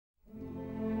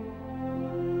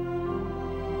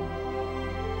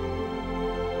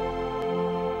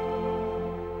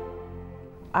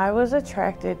I was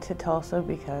attracted to Tulsa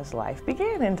because life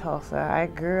began in Tulsa. I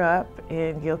grew up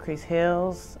in Gilcrease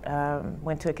Hills,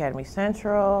 went to Academy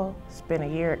Central, spent a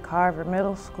year at Carver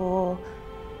Middle School.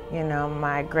 You know,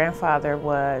 my grandfather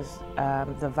was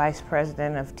the vice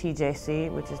president of TJC,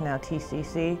 which is now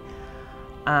TCC.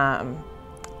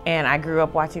 And I grew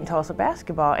up watching Tulsa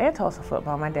basketball and Tulsa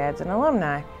football. My dad's an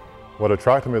alumni. What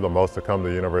attracted me the most to come to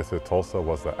the University of Tulsa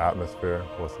was the atmosphere,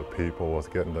 was the people, was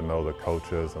getting to know the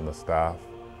coaches and the staff.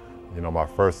 You know, my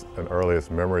first and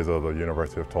earliest memories of the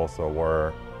University of Tulsa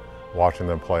were watching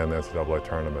them play in the NCAA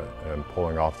tournament and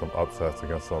pulling off some upsets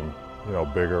against some, you know,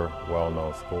 bigger,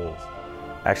 well-known schools.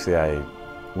 Actually, I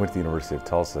went to the University of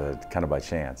Tulsa kind of by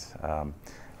chance. I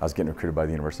was getting recruited by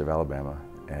the University of Alabama,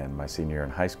 and my senior year in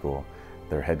high school,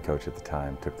 their head coach at the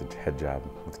time took the head job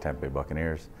with the Tampa Bay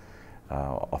Buccaneers.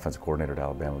 Offensive coordinator at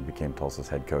Alabama, became Tulsa's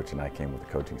head coach, and I came with the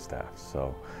coaching staff.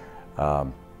 So,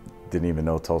 didn't even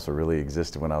know Tulsa really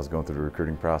existed when I was going through the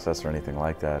recruiting process or anything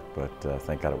like that, but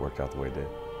thank God it worked out the way it did.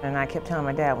 And I kept telling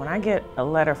my dad, when I get a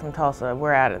letter from Tulsa,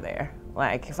 we're out of there.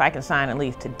 Like, if I can sign and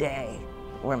leave today,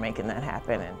 we're making that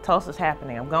happen. And Tulsa's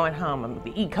happening. I'm going home. I'm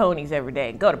gonna eat conies every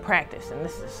day, go to practice, and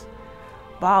this is,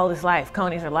 ball is life,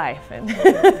 conies are life, and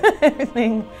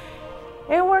everything,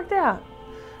 it worked out.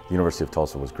 The University of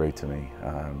Tulsa was great to me.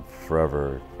 I'm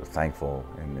forever thankful,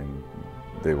 and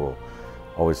they will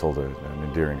always hold an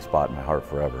endearing spot in my heart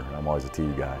forever. I'm always a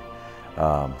TU guy.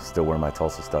 Still wear my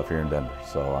Tulsa stuff here in Denver,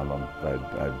 so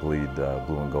I bleed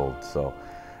blue and gold. So,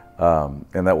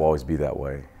 and that will always be that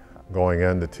way. Going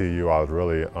into TU, I was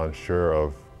really unsure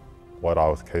of what I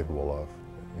was capable of.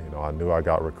 You know, I knew I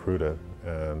got recruited,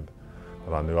 and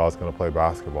I knew I was going to play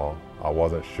basketball. I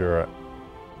wasn't sure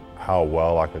how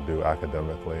well I could do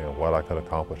academically and what I could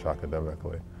accomplish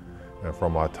academically. And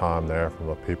from my time there, from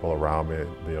the people around me,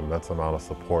 the immense amount of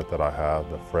support that I had,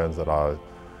 the friends that I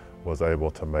was able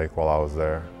to make while I was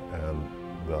there, and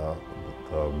the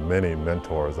many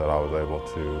mentors that I was able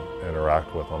to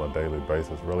interact with on a daily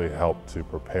basis really helped to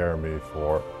prepare me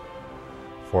for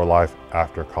life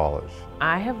after college.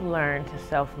 I have learned to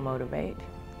self-motivate.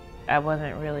 I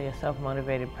wasn't really a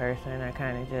self-motivated person. I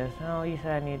kind of just, oh, you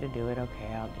said I need to do it,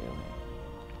 okay, I'll do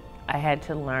it. I had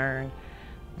to learn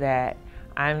that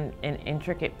I'm an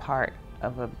intricate part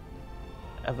of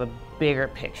a bigger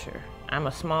picture. I'm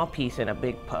a small piece in a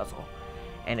big puzzle.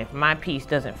 And if my piece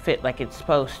doesn't fit like it's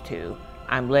supposed to,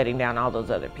 I'm letting down all those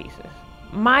other pieces.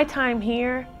 My time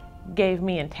here gave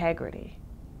me integrity.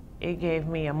 It gave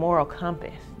me a moral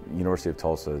compass. University of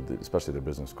Tulsa, especially the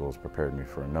business schools, prepared me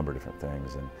for a number of different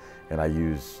things, and I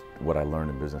use what I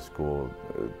learned in business school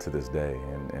to this day.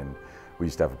 And we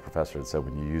used to have a professor that said,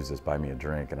 when you use this, buy me a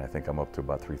drink, and I think I'm up to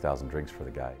about 3,000 drinks for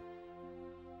the guy.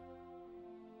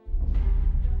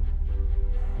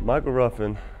 Michael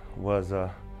Ruffin was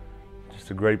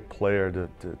just a great player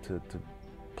to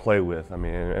play with. I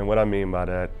mean, and what I mean by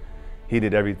that, he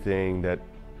did everything that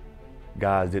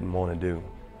guys didn't want to do,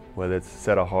 whether it's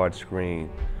set a hard screen,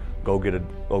 go get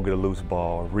a loose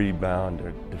ball,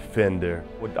 rebounder, defender.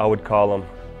 I would call him,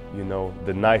 you know,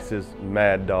 the nicest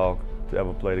mad dog to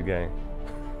ever play the game.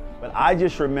 But I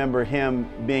just remember him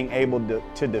being able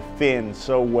to defend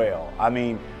so well. I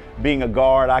mean, being a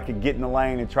guard, I could get in the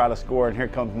lane and try to score, and here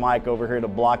comes Mike over here to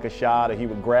block a shot, or he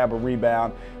would grab a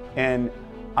rebound. And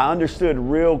I understood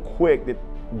real quick that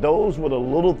those were the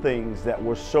little things that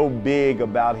were so big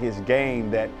about his game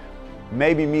that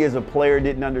maybe me as a player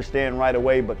didn't understand right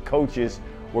away, but coaches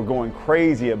were going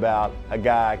crazy about a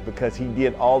guy because he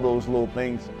did all those little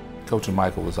things. Coaching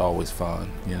Michael was always fun.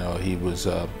 You know, he was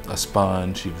a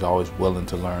sponge. He was always willing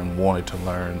to learn, wanted to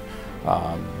learn.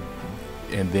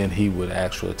 And then he would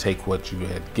actually take what you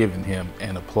had given him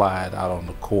and apply it out on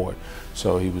the court.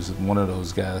 So he was one of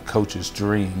those guys, coach's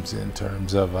dreams, in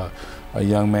terms of a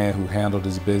young man who handled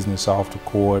his business off the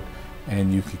court,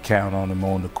 and you could count on him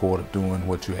on the court doing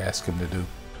what you asked him to do.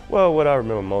 Well, what I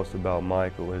remember most about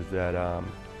Michael is that,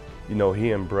 you know,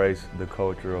 he embraced the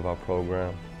culture of our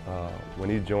program. When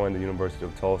he joined the University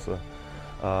of Tulsa,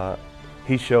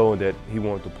 he showed that he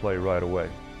wanted to play right away.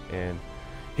 And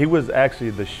he was actually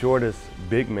the shortest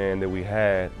big man that we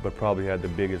had, but probably had the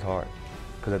biggest heart.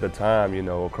 Because at the time, you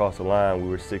know, across the line, we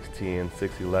were 6'10",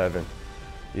 6'11",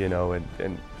 you know,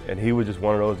 and he was just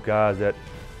one of those guys that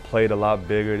played a lot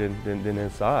bigger than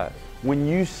his size. When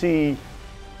you see,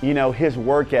 you know, his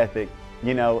work ethic,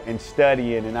 you know, and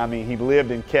studying, and I mean, he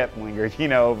lived in Keplinger, you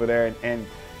know, over there, and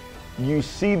you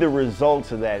see the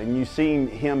results of that, and you see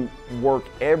him work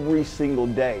every single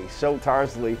day so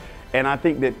tirelessly. And I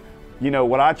think that, you know,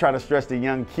 what I try to stress to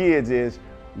young kids is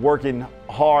working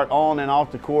hard on and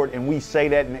off the court, and we say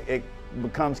that and it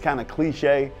becomes kind of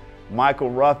cliche, Michael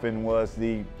Ruffin was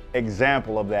the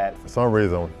example of that. For some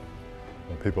reason,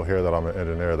 when people hear that I'm an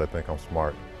engineer, they think I'm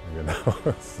smart, you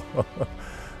know.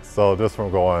 So just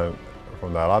from going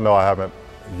from that, I know I haven't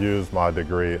used my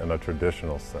degree in a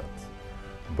traditional sense,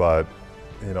 but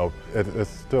you know, it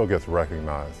still gets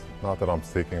recognized. Not that I'm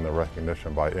seeking the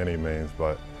recognition by any means,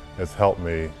 but it's helped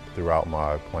me throughout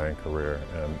my playing career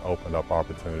and opened up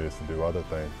opportunities to do other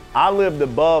things. I lived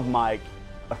above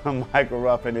Michael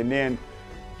Ruffin, and then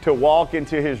to walk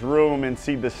into his room and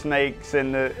see the snakes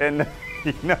and the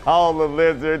you know, all the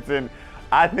lizards, and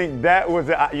I think that was,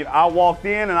 you know, I walked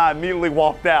in and I immediately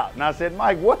walked out, and I said,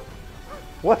 Mike,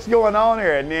 what's going on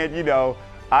here? And then, you know,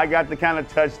 I got to kind of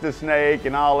touch the snake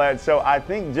and all that. So I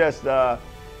think just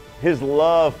his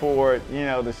love for, you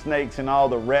know, the snakes and all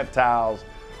the reptiles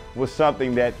was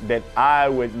something that I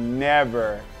would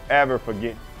never, ever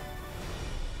forget.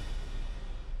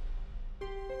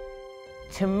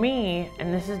 To me,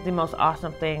 and this is the most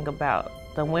awesome thing about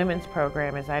the women's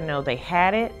program, is I know they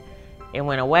had it, it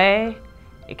went away,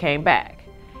 it came back.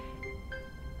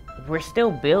 We're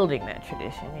still building that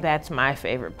tradition. That's my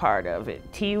favorite part of it.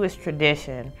 TU is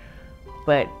tradition,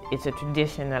 but it's a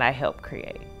tradition that I helped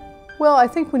create. Well, I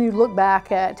think when you look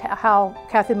back at how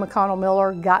Kathy McConnell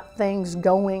Miller got things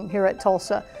going here at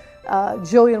Tulsa,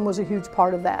 Jillian was a huge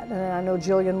part of that. And I know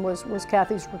Jillian was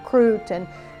Kathy's recruit, and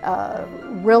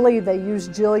really they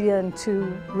used Jillian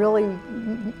to really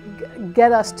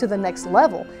get us to the next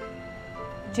level.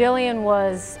 Jillian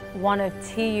was one of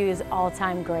TU's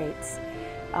all-time greats,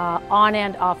 on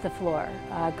and off the floor.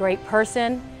 A great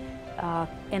person,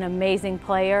 an amazing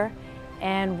player,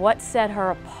 and what set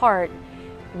her apart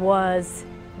was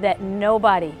that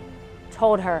nobody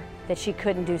told her that she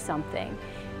couldn't do something.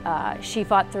 She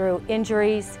fought through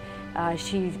injuries,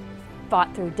 she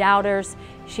fought through doubters,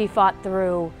 she fought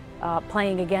through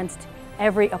playing against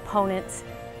every opponent's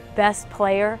best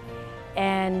player,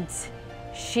 and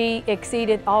she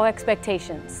exceeded all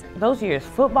expectations. Those years,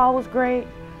 football was great,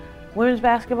 women's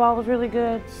basketball was really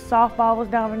good, softball was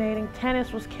dominating,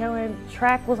 tennis was killing,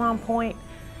 track was on point,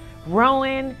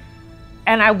 rowing,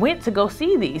 and I went to go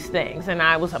see these things, and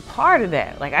I was a part of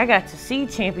that. Like, I got to see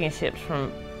championships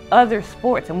from other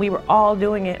sports, and we were all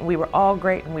doing it, and we were all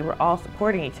great, and we were all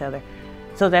supporting each other.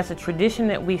 So that's a tradition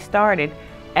that we started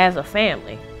as a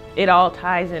family. It all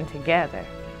ties in together.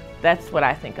 That's what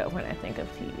I think of when I think of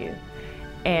TU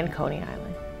and Coney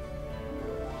Island,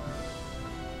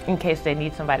 in case they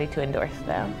need somebody to endorse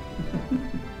them.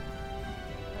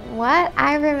 What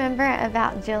I remember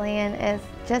about Jillian is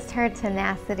just her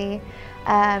tenacity.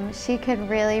 She could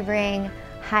really bring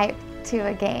hype to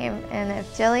a game, and if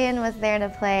Jillian was there to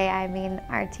play, I mean,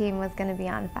 our team was going to be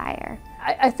on fire.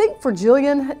 I think for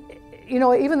Jillian, you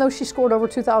know, even though she scored over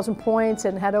 2,000 points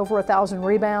and had over 1,000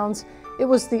 rebounds, it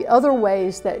was the other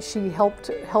ways that she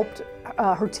helped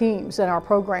her teams and our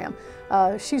program.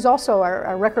 She's also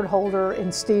a record holder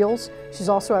in steals. She's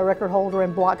also a record holder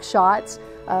in block shots.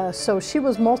 So she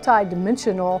was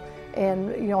multi-dimensional and,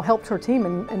 you know, helped her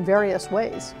team in various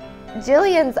ways.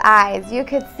 Jillian's eyes, you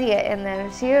could see it in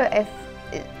them.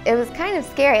 It was kind of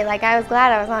scary. Like, I was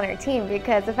glad I was on her team,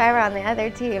 because if I were on the other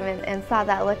team and saw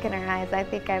that look in her eyes, I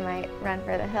think I might run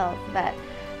for the hills. But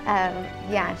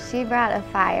yeah, she brought a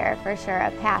fire for sure,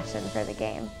 a passion for the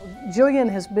game. Jillian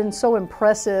has been so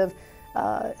impressive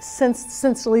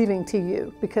since leaving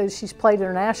TU, because she's played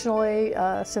internationally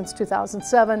since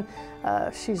 2007.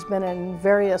 She's been in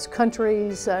various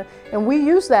countries, and we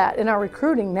use that in our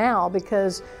recruiting now,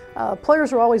 because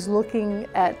players are always looking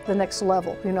at the next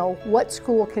level. You know, what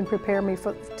school can prepare me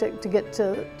to get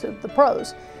to the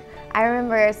pros? I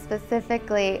remember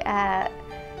specifically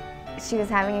she was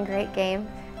having a great game,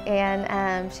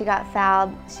 and she got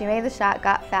fouled. She made the shot,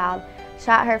 got fouled,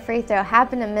 shot her free throw,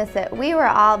 happened to miss it. We were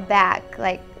all back,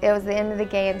 like it was the end of the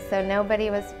game, so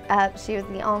nobody was up. She was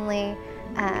the only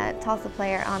Tulsa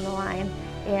player on the line,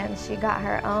 and she got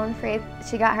her own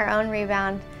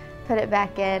rebound, put it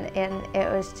back in, and it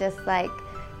was just like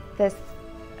this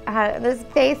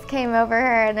face came over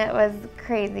her, and it was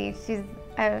crazy. She's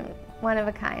one of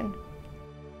a kind.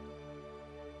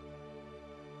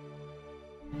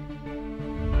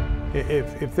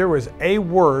 If there was a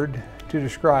word to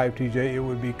describe TJ, it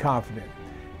would be confident.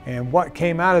 And what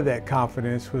came out of that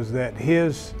confidence was that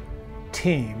his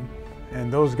team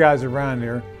and those guys around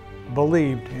there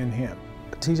believed in him.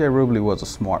 TJ Rubley was a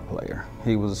smart player.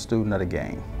 He was a student of the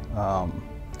game.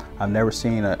 I've never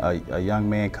seen a young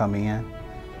man come in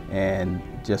and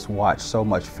just watch so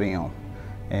much film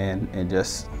and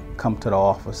just come to the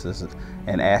offices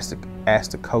and ask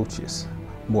the coaches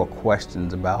more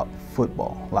questions about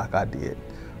football like I did.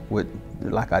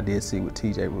 like I did see with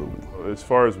TJ Rubley. As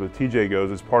far as with TJ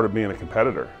goes, it's part of being a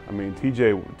competitor. I mean,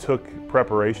 TJ took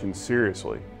preparation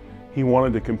seriously. He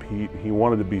wanted to compete, he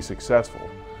wanted to be successful.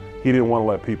 He didn't want to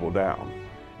let people down,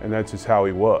 and that's just how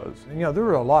he was. You know, there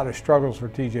were a lot of struggles for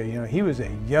TJ. You know, he was a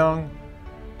young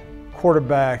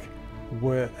quarterback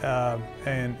with,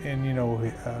 and you know,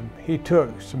 he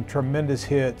took some tremendous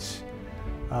hits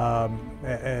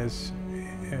as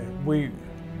we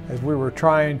were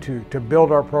trying to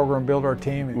build our program, build our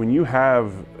team. When you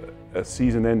have a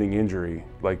season-ending injury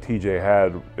like TJ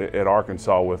had at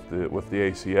Arkansas with the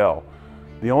ACL,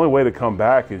 the only way to come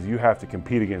back is you have to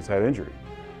compete against that injury.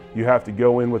 You have to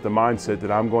go in with the mindset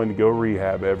that I'm going to go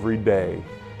rehab every day.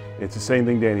 It's the same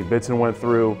thing Danny Bitson went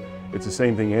through. It's the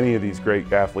same thing any of these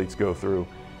great athletes go through,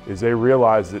 is they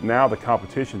realize that now the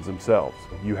competition's themselves.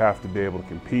 You have to be able to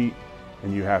compete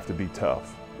and you have to be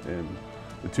tough. And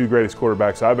the two greatest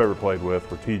quarterbacks I've ever played with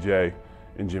were TJ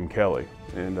and Jim Kelly.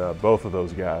 And both of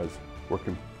those guys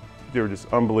they were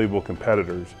just unbelievable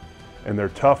competitors, and their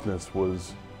toughness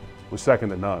was second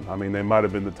to none. I mean, they might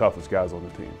have been the toughest guys on the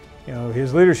team. You know,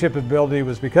 his leadership ability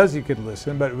was because he could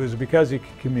listen, but it was because he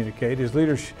could communicate. His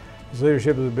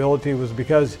leadership ability was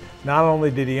because not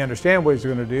only did he understand what he was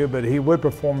going to do, but he would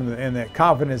perform, and that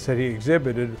confidence that he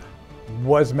exhibited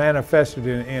was manifested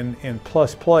in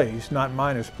plus plays, not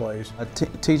minus plays.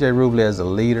 TJ Rubley as a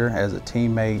leader, as a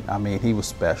teammate, I mean, he was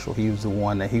special. He was the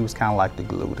one that, he was kind of like the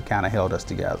glue that kind of held us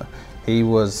together. He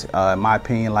was, in my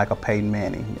opinion, like a Peyton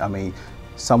Manning. I mean,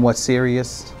 somewhat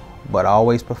serious, but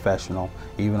always professional,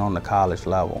 even on the college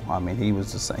level. I mean, he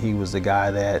was the guy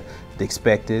that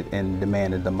expected and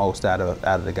demanded the most out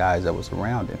of the guys that was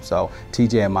around him. So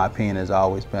TJ, in my opinion, has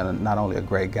always been not only a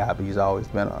great guy, but he's always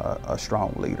been a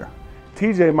strong leader.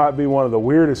 TJ might be one of the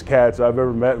weirdest cats I've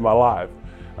ever met in my life.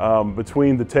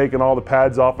 Between the taking all the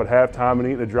pads off at halftime and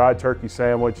eating a dry turkey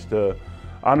sandwich to,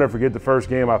 I'll never forget the first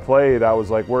game I played, I was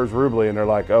like, where's Rubley? And they're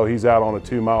like, oh, he's out on a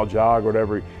 2-mile jog or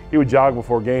whatever. He would jog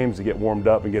before games to get warmed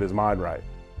up and get his mind right.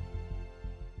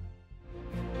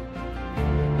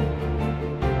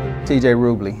 TJ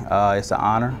Rubley, it's an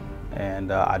honor,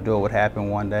 and I knew it would happen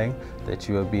one day, that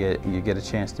you get a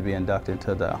chance to be inducted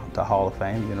into the Hall of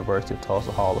Fame, University of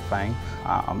Tulsa Hall of Fame.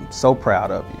 I'm so proud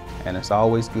of you, and it's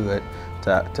always good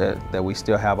that we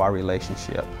still have our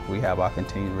relationship. We have our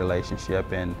continued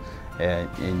relationship, and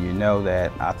you know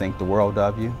that I think the world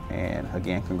of you. And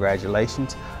again,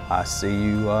 congratulations. I see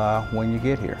you when you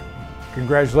get here.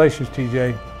 Congratulations,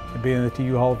 TJ, on being in the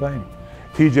TU Hall of Fame.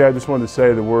 TJ, I just wanted to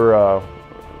say that we're,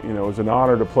 you know, it was an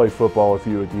honor to play football with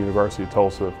you at the University of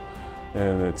Tulsa,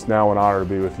 and it's now an honor to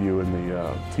be with you in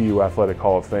the TU Athletic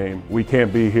Hall of Fame. We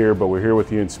can't be here, but we're here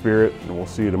with you in spirit, and we'll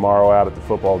see you tomorrow out at the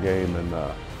football game,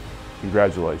 and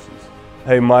congratulations.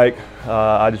 Hey Mike,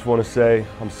 I just want to say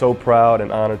I'm so proud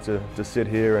and honored to sit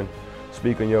here and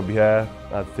speak on your behalf.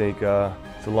 I think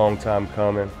it's a long time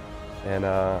coming, and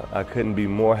I couldn't be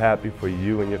more happy for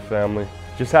you and your family.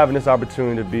 Just having this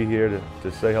opportunity to be here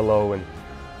to say hello and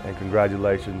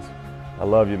congratulations. I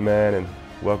love you, man, and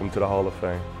welcome to the Hall of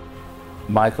Fame.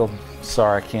 Michael,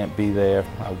 sorry I can't be there.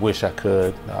 I wish I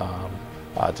could.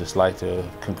 I'd just like to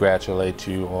congratulate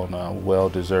you on a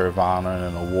well-deserved honor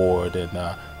and an award,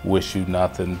 and wish you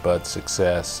nothing but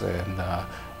success. And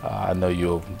I know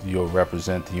you'll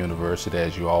represent the university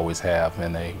as you always have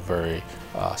in a very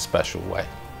special way.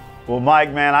 Well,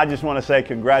 Mike, man, I just want to say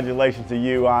congratulations to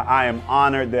you. I am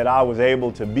honored that I was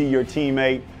able to be your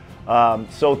teammate.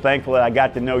 So thankful that I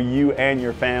got to know you and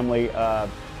your family.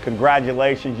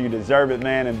 Congratulations, you deserve it,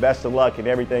 man, and best of luck in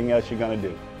everything else you're going to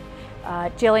do.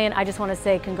 Jillian, I just want to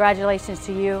say congratulations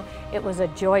to you. It was a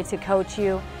joy to coach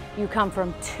you. You come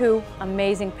from two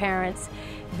amazing parents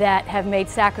that have made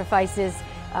sacrifices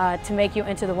to make you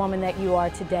into the woman that you are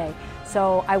today.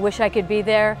 So I wish I could be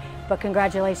there, but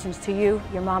congratulations to you,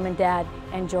 your mom and dad,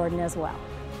 and Jordan as well.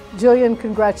 Jillian,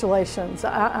 congratulations.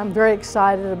 I'm very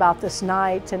excited about this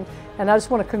night, and I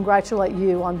just want to congratulate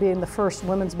you on being the first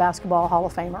Women's Basketball Hall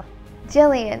of Famer.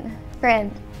 Jillian,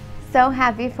 friend, so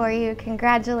happy for you.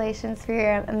 Congratulations for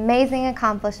your amazing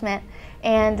accomplishment.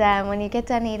 And when you get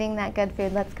done eating that good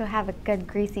food, let's go have a good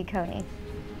greasy coney.